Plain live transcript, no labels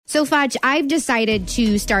So, Fudge, I've decided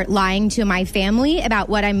to start lying to my family about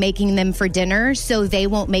what I'm making them for dinner so they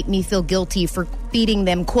won't make me feel guilty for feeding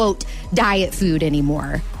them, quote, diet food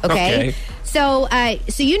anymore. Okay? So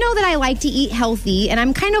you know that I like to eat healthy, and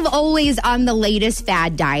I'm kind of always on the latest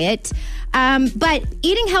fad diet. But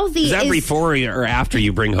eating healthy is that before or after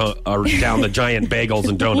you bring down the giant bagels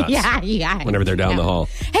and donuts? Yeah. Whenever they're down the hall.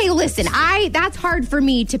 Hey, listen, that's hard for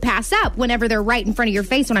me to pass up whenever they're right in front of your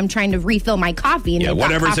face when I'm trying to refill my coffee. And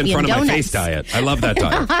whatever's in front of my face diet. I love that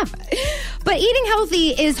diet. But eating healthy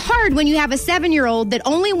is hard when you have a 7-year-old that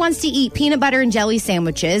only wants to eat peanut butter and jelly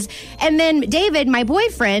sandwiches. And then David, my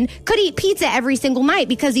boyfriend, could eat pizza every single night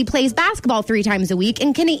because he plays basketball 3 times a week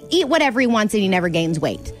and can eat whatever he wants and he never gains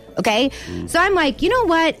weight. Okay? So I'm like, you know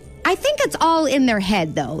what? I think it's all in their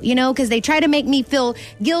head, though, because they try to make me feel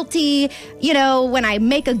guilty, when I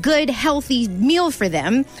make a good, healthy meal for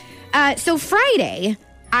them. So Friday,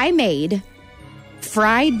 I made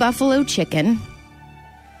fried buffalo chicken,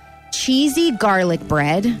 cheesy garlic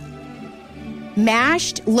bread,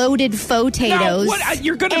 mashed loaded potatoes,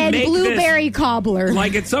 you're gonna and make blueberry cobbler.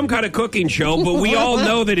 Like it's some kind of cooking show, but we all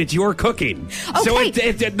know that it's your cooking. Okay.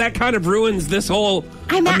 So that kind of ruins this whole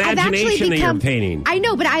imagination that you're painting. I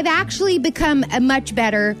know, but I've actually become a much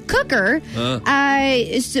better cooker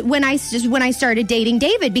when I started dating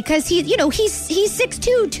David because he's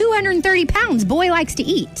 6'2", 230 pounds. Boy likes to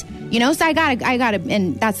eat. So I gotta,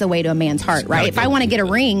 and that's the way to a man's heart, right? If I want to get a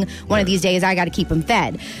ring one of these days, I got to keep him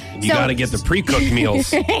fed. You got to get the pre-cooked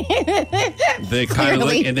meals. They kind of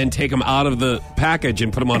and then take them out of the package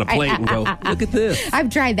and put them on a plate and go, look at this.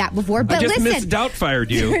 I've tried that before, but I just listen, misdoubtfired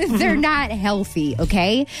you. They're not healthy,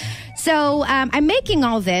 okay? So I'm making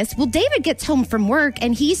all this. Well, David gets home from work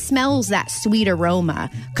and he smells that sweet aroma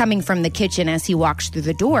coming from the kitchen as he walks through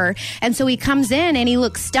the door. And so he comes in and he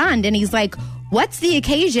looks stunned and he's like, what's the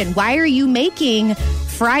occasion? Why are you making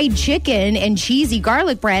fried chicken and cheesy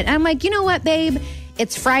garlic bread? And I'm like, you know what, babe?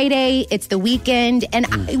 It's Friday. It's the weekend. And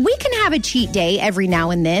we can have a cheat day every now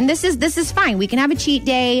and then. This is fine. We can have a cheat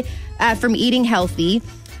day from eating healthy.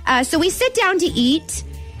 So we sit down to eat.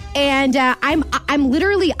 And I'm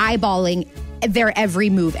literally eyeballing their every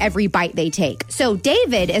move, every bite they take. So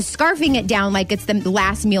David is scarfing it down like it's the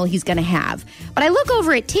last meal he's going to have. But I look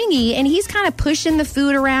over at Tingy, and he's kind of pushing the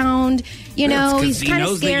food around. He's kind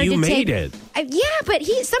of scared to take it. Yeah, but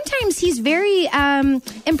sometimes he's very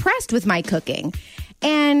impressed with my cooking.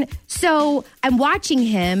 And so I'm watching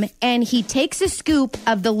him, and he takes a scoop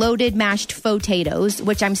of the loaded mashed potatoes,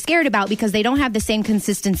 which I'm scared about because they don't have the same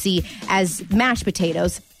consistency as mashed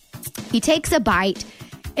potatoes. He takes a bite,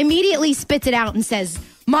 immediately spits it out and says,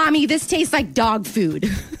 Mommy, this tastes like dog food.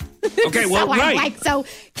 Okay, well, right. So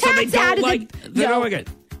cat's out of they don't like it.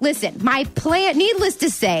 Listen, my plan, needless to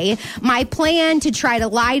say, my plan to try to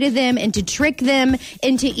lie to them and to trick them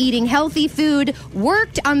into eating healthy food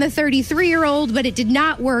worked on the 33-year-old, but it did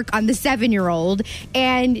not work on the 7-year-old.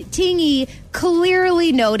 And Tingy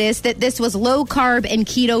clearly noticed that this was low-carb and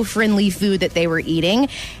keto-friendly food that they were eating.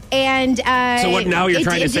 And so what now you're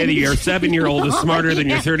trying to say that your 7-year-old is smarter than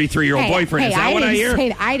your 33-year-old boyfriend? Is that what I hear?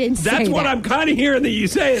 I didn't say that. That's what I'm kind of hearing that you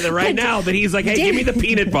say that right now, that he's like, hey, give me the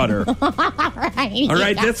peanut butter. All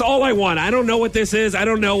right, that's all I want. I don't know what this is. I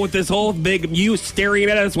don't know what this whole big, you staring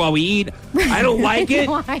at us while we eat. I don't like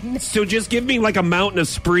it. So just give me like a mountain of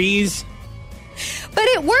sprees. But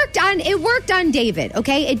it worked on David,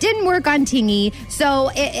 okay? It didn't work on Tingy. So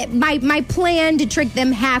my plan to trick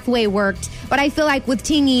them halfway worked. But I feel like with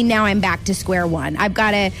Tingy, now I'm back to square one. I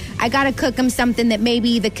gotta cook him something that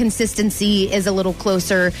maybe the consistency is a little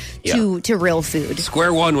closer to real food.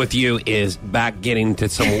 Square one with you is back getting to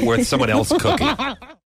with someone else cooking.